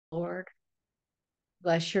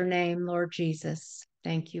Bless your name, Lord Jesus.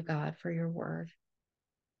 Thank you, God, for your word.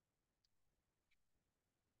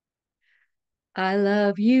 I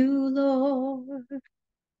love you, Lord,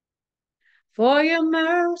 for your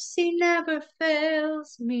mercy never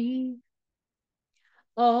fails me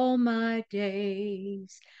all my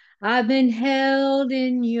days. I've been held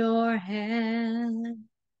in your hand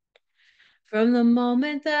from the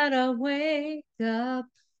moment that I wake up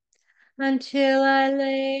until I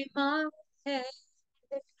lay my head.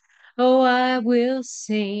 Oh, I will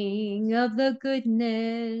sing of the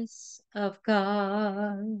goodness of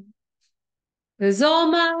God. 'Cause all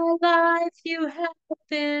my life you have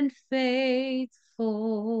been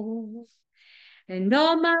faithful. And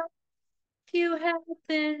all my life you have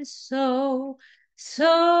been so,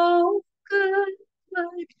 so good.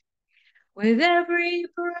 With every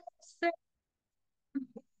breath that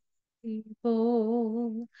I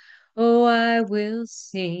hold, oh, I will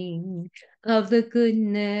sing of the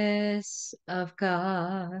goodness of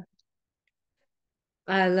God.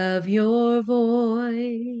 I love your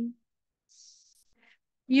voice.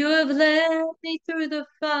 You have led me through the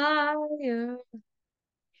fire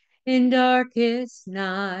in darkest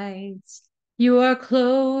nights. You are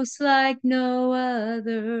close like no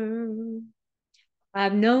other.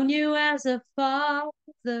 I've known you as a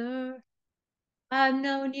father. I've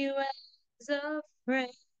known you as a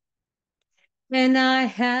friend. And I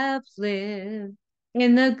have lived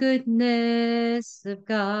in the goodness of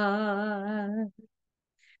God.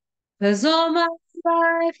 'Cause all my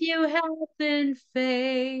life you have been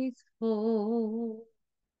faithful.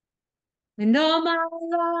 And all my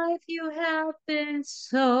life you have been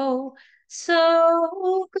so,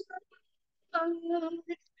 so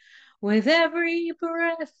good. With every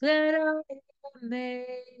breath that I am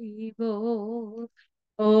able,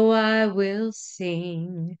 oh, I will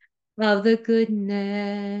sing of the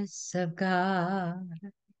goodness of God.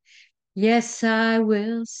 Yes, I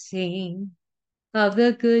will sing of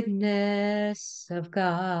the goodness of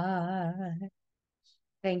God.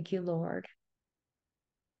 Thank you, Lord.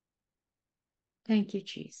 Thank you,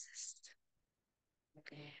 Jesus.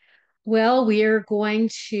 Well, we are going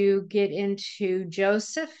to get into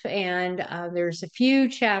Joseph, and there's a few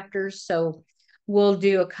chapters, so we'll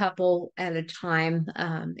do a couple at a time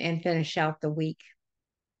and finish out the week.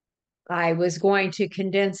 I was going to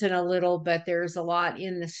condense it a little, but there's a lot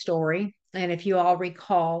in the story. And if you all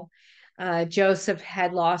recall, Joseph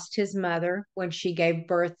had lost his mother when she gave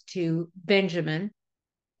birth to Benjamin.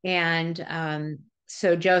 And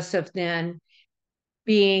so Joseph then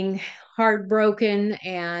being heartbroken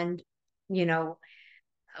and, you know,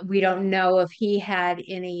 we don't know if he had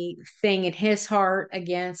anything in his heart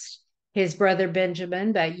against his brother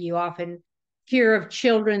Benjamin, but you often hear of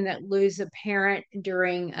children that lose a parent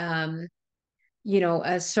during,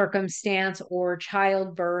 a circumstance or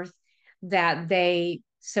childbirth that they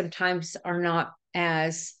sometimes are not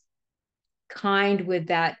as kind with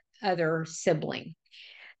that other sibling.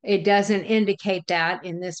 It doesn't indicate that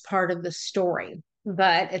in this part of the story.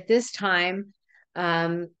 But at this time,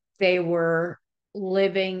 um, they were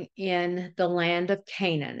living in the land of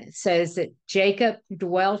Canaan. It says that Jacob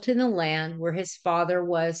dwelt in the land where his father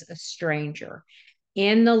was a stranger,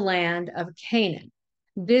 in the land of Canaan.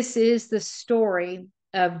 This is the story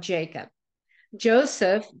of Jacob.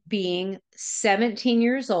 Joseph, being 17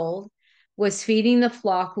 years old, was feeding the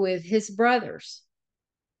flock with his brothers.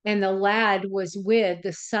 And the lad was with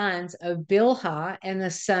the sons of Bilhah and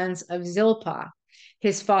the sons of Zilpah,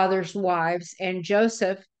 his father's wives, and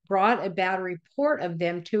Joseph brought about a report of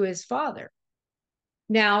them to his father.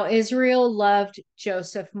 Now, Israel loved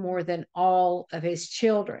Joseph more than all of his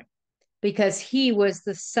children because he was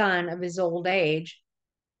the son of his old age.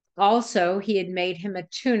 Also, he had made him a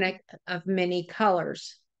tunic of many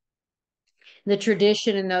colors. The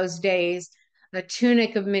tradition in those days, a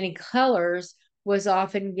tunic of many colors was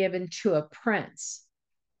often given to a prince,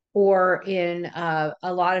 or in a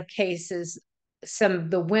lot of cases, some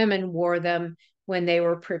of the women wore them when they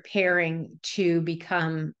were preparing to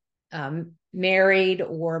become married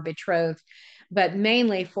or betrothed. But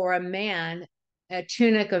mainly for a man, a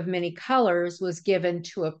tunic of many colors was given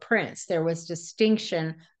to a prince. There was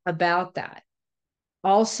distinction about that.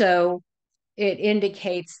 Also, it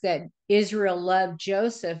indicates that Israel loved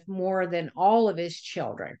Joseph more than all of his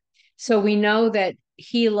children. So we know that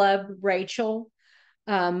he loved Rachel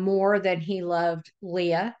more than he loved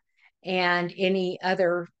Leah and any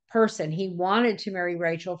other person. He wanted to marry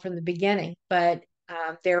Rachel from the beginning, but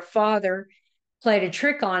their father played a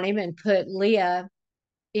trick on him and put Leah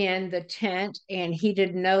in the tent, and he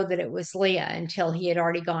didn't know that it was Leah until he had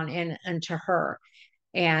already gone in unto her,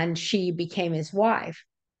 and she became his wife.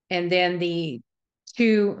 And then the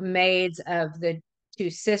two maids of the two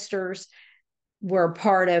sisters were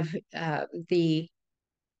part of the,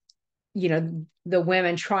 the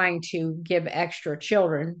women trying to give extra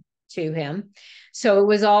children to him. So it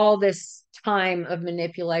was all this time of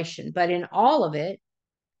manipulation. But in all of it,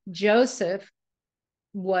 Joseph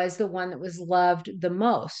was the one that was loved the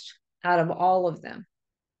most out of all of them.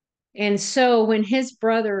 And so when his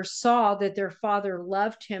brothers saw that their father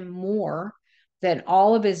loved him more than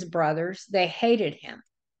all of his brothers, they hated him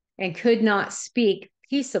and could not speak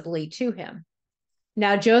peaceably to him.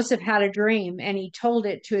 Now Joseph had a dream, and he told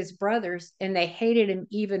it to his brothers, and they hated him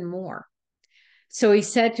even more. So he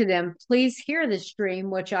said to them, "Please hear this dream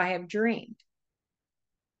which I have dreamed."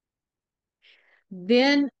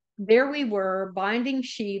 Then there we were, binding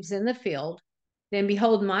sheaves in the field. Then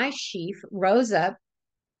behold, my sheaf rose up,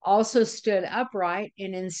 also stood upright,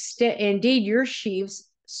 and indeed your sheaves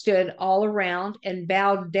stood all around and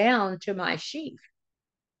bowed down to my sheaf.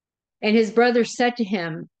 And his brothers said to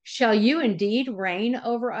him, "Shall you indeed reign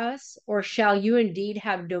over us, or shall you indeed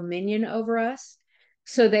have dominion over us?"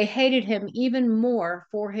 So they hated him even more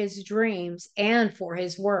for his dreams and for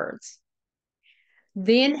his words.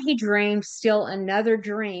 Then he dreamed still another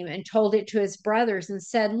dream and told it to his brothers and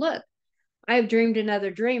said, "Look, I have dreamed another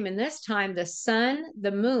dream, and this time the sun,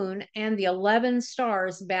 the moon, and the 11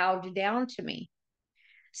 stars bowed down to me."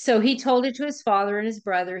 So he told it to his father and his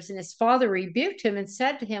brothers, and his father rebuked him and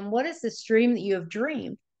said to him, "What is this dream that you have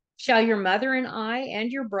dreamed? Shall your mother and I and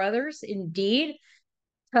your brothers indeed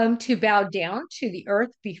come to bow down to the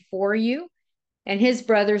earth before you?" And his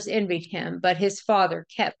brothers envied him, but his father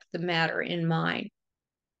kept the matter in mind.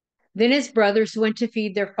 Then his brothers went to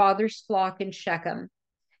feed their father's flock in Shechem.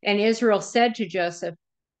 And Israel said to Joseph,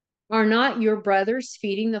 "Are not your brothers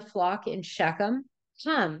feeding the flock in Shechem?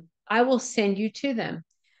 Come, I will send you to them."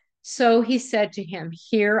 So he said to him,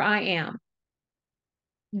 "Here I am."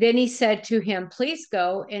 Then he said to him, "Please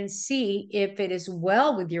go and see if it is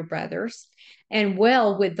well with your brothers and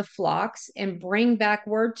well with the flocks, and bring back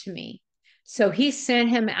word to me." So he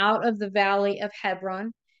sent him out of the valley of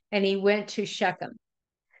Hebron, and he went to Shechem.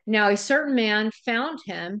 Now a certain man found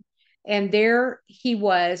him, and there he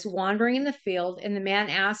was wandering in the field. And the man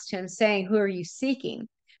asked him, saying, "Who are you seeking?"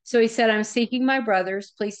 So he said, "I'm seeking my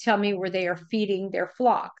brothers. Please tell me where they are feeding their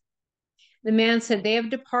flock." The man said, "They have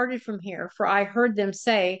departed from here, for I heard them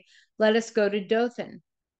say, 'Let us go to Dothan.'"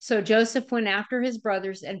 So Joseph went after his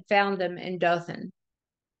brothers and found them in Dothan.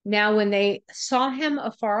 Now, when they saw him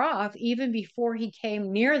afar off, even before he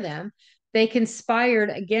came near them, they conspired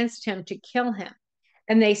against him to kill him.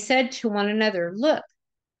 And they said to one another, "Look,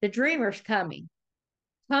 the dreamer's coming.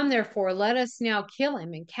 Come, therefore, let us now kill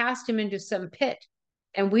him and cast him into some pit,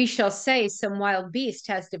 and we shall say some wild beast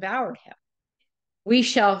has devoured him. We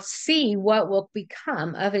shall see what will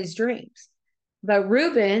become of his dreams." But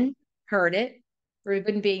Reuben heard it,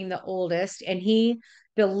 Reuben being the oldest, and he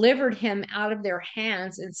delivered him out of their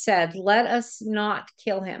hands and said, "Let us not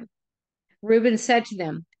kill him." Reuben said to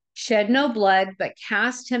them, "Shed no blood, but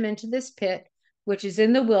cast him into this pit, which is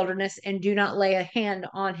in the wilderness, and do not lay a hand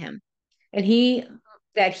on him, and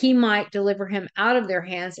that he might deliver him out of their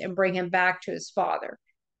hands and bring him back to his father."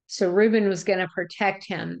 So Reuben was going to protect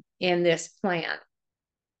him in this plan.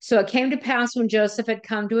 So it came to pass when Joseph had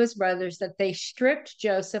come to his brothers that they stripped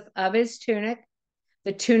Joseph of his tunic,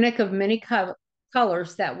 the tunic of many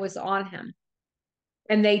colors that was on him.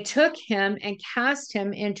 And they took him and cast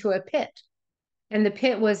him into a pit. And the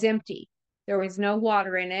pit was empty. There was no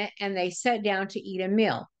water in it, and they sat down to eat a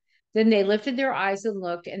meal. Then they lifted their eyes and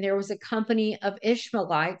looked, and there was a company of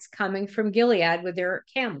Ishmaelites coming from Gilead with their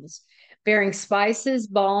camels, bearing spices,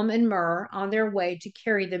 balm, and myrrh on their way to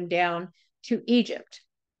carry them down to Egypt.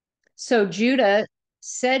 So Judah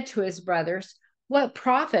said to his brothers, "What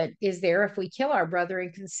profit is there if we kill our brother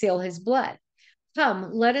and conceal his blood?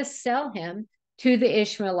 Come, let us sell him to the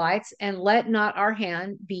Ishmaelites, and let not our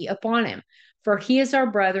hand be upon him, for he is our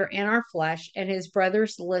brother and our flesh." And his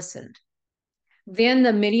brothers listened. Then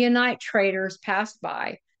the Midianite traders passed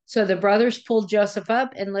by. So the brothers pulled Joseph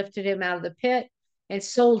up and lifted him out of the pit and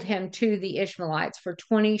sold him to the Ishmaelites for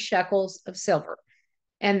 20 shekels of silver.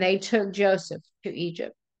 And they took Joseph to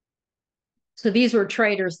Egypt. So these were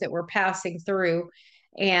traders that were passing through,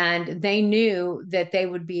 and they knew that they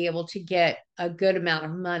would be able to get a good amount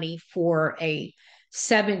of money for a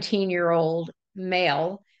 17-year-old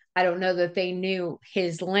male. I don't know that they knew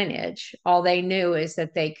his lineage. All they knew is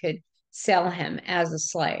that they could sell him as a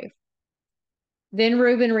slave. Then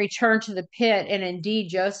Reuben returned to the pit, and indeed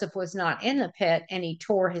Joseph was not in the pit, and he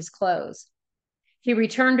tore his clothes. He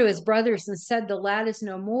returned to his brothers and said, "The lad is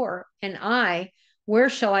no more, and I, where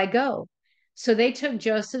shall I go?" So they took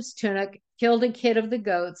Joseph's tunic, killed a kid of the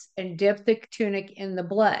goats, and dipped the tunic in the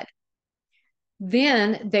blood.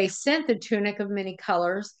 Then they sent the tunic of many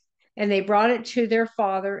colors, and they brought it to their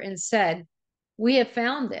father and said, "We have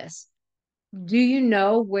found this. Do you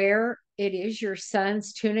know where it is your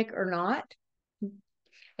son's tunic or not?"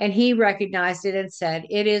 And he recognized it and said,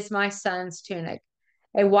 "It is my son's tunic.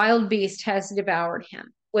 A wild beast has devoured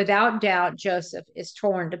him. Without doubt, Joseph is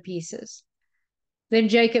torn to pieces." Then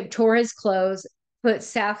Jacob tore his clothes, put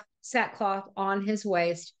sackcloth on his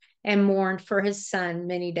waist, and mourned for his son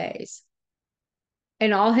many days.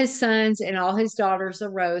 And all his sons and all his daughters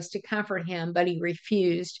arose to comfort him, but he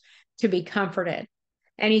refused to be comforted.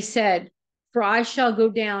 And he said, "For I shall go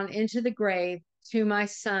down into the grave to my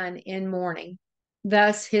son in mourning."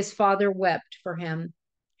 Thus his father wept for him.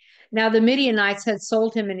 Now the Midianites had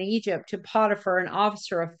sold him in Egypt to Potiphar, an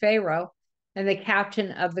officer of Pharaoh and the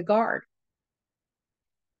captain of the guard.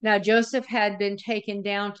 Now Joseph had been taken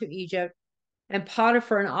down to Egypt, and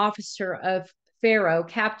Potiphar, an officer of Pharaoh,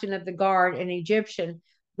 captain of the guard, an Egyptian,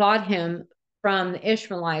 bought him from the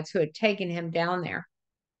Ishmaelites who had taken him down there.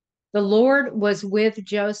 The Lord was with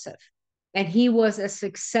Joseph, and he was a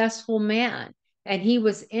successful man, and he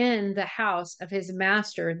was in the house of his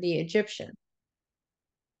master, the Egyptian.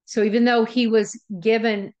 So even though he was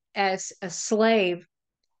given as a slave,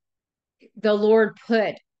 the Lord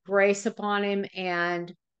put grace upon him,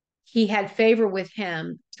 and he had favor with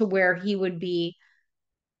him to where he would be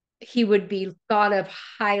thought of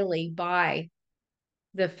highly by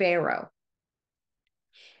the Pharaoh.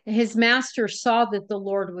 His master saw that the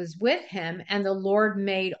Lord was with him, and the Lord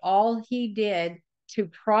made all he did to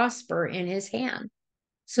prosper in his hand.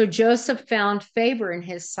 So Joseph found favor in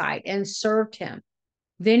his sight and served him.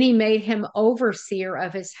 Then he made him overseer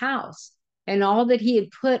of his house and all that he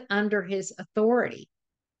had put under his authority.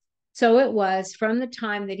 So it was from the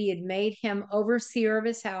time that he had made him overseer of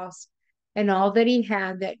his house and all that he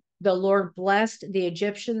had that the Lord blessed the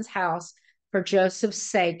Egyptian's house for Joseph's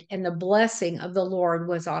sake, and the blessing of the Lord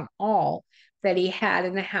was on all that he had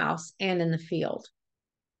in the house and in the field.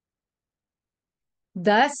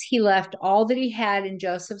 Thus he left all that he had in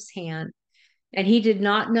Joseph's hand, and he did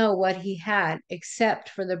not know what he had except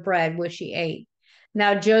for the bread which he ate.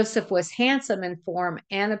 Now Joseph was handsome in form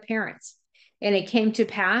and appearance. And it came to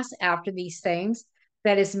pass after these things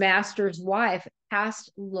that his master's wife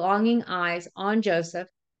cast longing eyes on Joseph,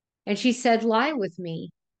 and she said, "Lie with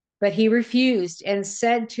me." But he refused and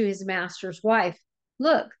said to his master's wife,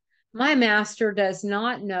 "Look, my master does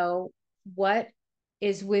not know what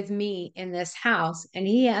is with me in this house, and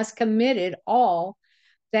he has committed all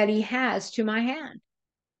that he has to my hand.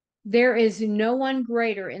 There is no one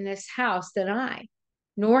greater in this house than I,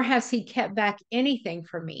 nor has he kept back anything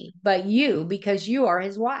from me, but you, because you are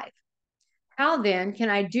his wife. How then can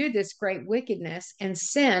I do this great wickedness and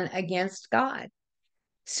sin against God?"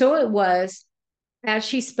 So it was, as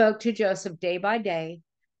she spoke to Joseph day by day,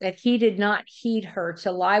 that he did not heed her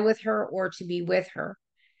to lie with her or to be with her.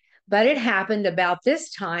 But it happened about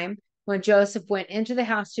this time when Joseph went into the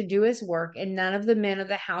house to do his work, and none of the men of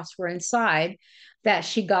the house were inside, that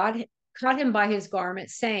she caught him by his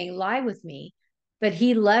garment, saying, "Lie with me." But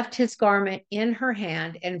he left his garment in her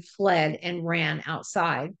hand and fled and ran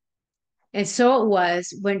outside. And so it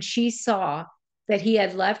was when she saw that he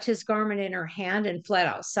had left his garment in her hand and fled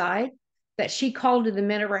outside, that she called to the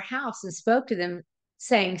men of her house and spoke to them,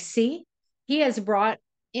 saying, "See, he has brought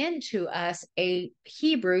into us a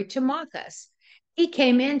Hebrew to mock us. He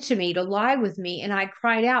came in to me to lie with me, and I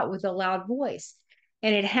cried out with a loud voice.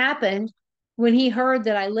 And it happened when he heard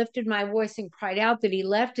that I lifted my voice and cried out, that he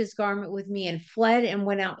left his garment with me and fled and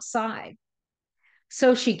went outside."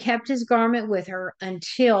 So she kept his garment with her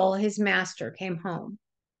until his master came home.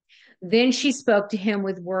 Then she spoke to him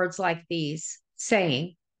with words like these,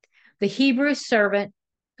 saying, "The Hebrew servant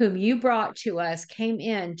whom you brought to us came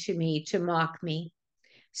in to me to mock me."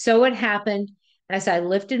 So it happened, as I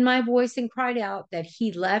lifted my voice and cried out, that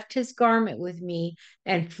he left his garment with me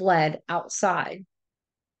and fled outside.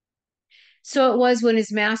 So it was when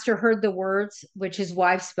his master heard the words which his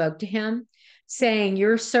wife spoke to him, saying,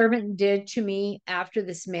 "Your servant did to me after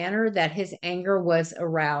this manner," that his anger was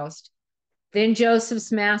aroused. Then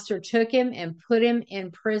Joseph's master took him and put him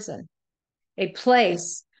in prison, a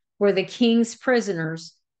place where the king's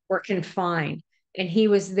prisoners were confined, and he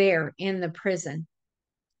was there in the prison.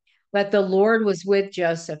 But the Lord was with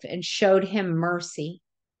Joseph and showed him mercy,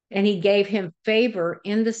 and he gave him favor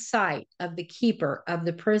in the sight of the keeper of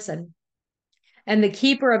the prison. And the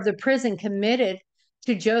keeper of the prison committed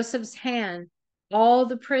to Joseph's hand all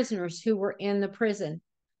the prisoners who were in the prison.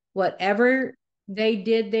 Whatever they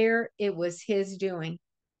did there, it was his doing.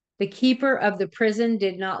 The keeper of the prison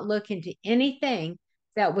did not look into anything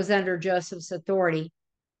that was under Joseph's authority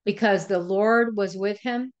because the Lord was with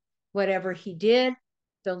him. Whatever he did,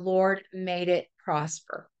 the Lord made it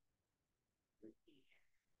prosper.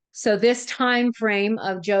 So this time frame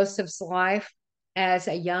of Joseph's life as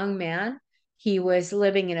a young man, he was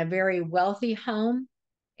living in a very wealthy home,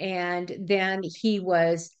 and then he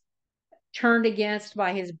was turned against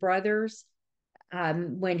by his brothers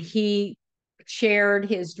when he shared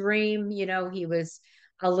his dream. He was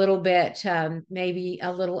a little bit, maybe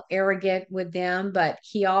a little arrogant with them, but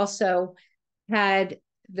he also had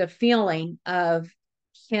the feeling of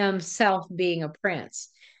himself being a prince.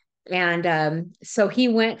 And so he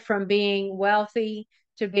went from being wealthy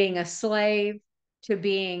to being a slave to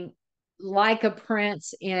being like a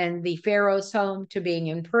prince in the Pharaoh's home to being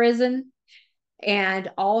in prison.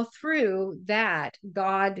 And all through that,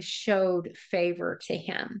 God showed favor to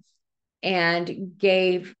him and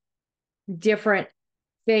gave different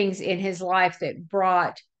things in his life that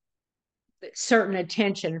brought certain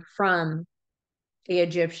attention from the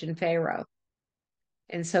Egyptian Pharaoh.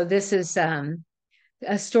 And so this is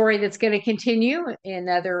a story that's going to continue in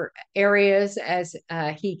other areas as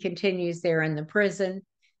he continues there in the prison.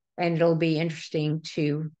 And it'll be interesting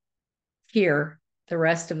to hear the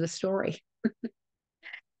rest of the story.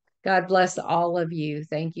 God bless all of you.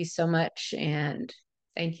 Thank you so much. And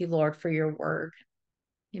thank you, Lord, for your word.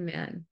 Amen.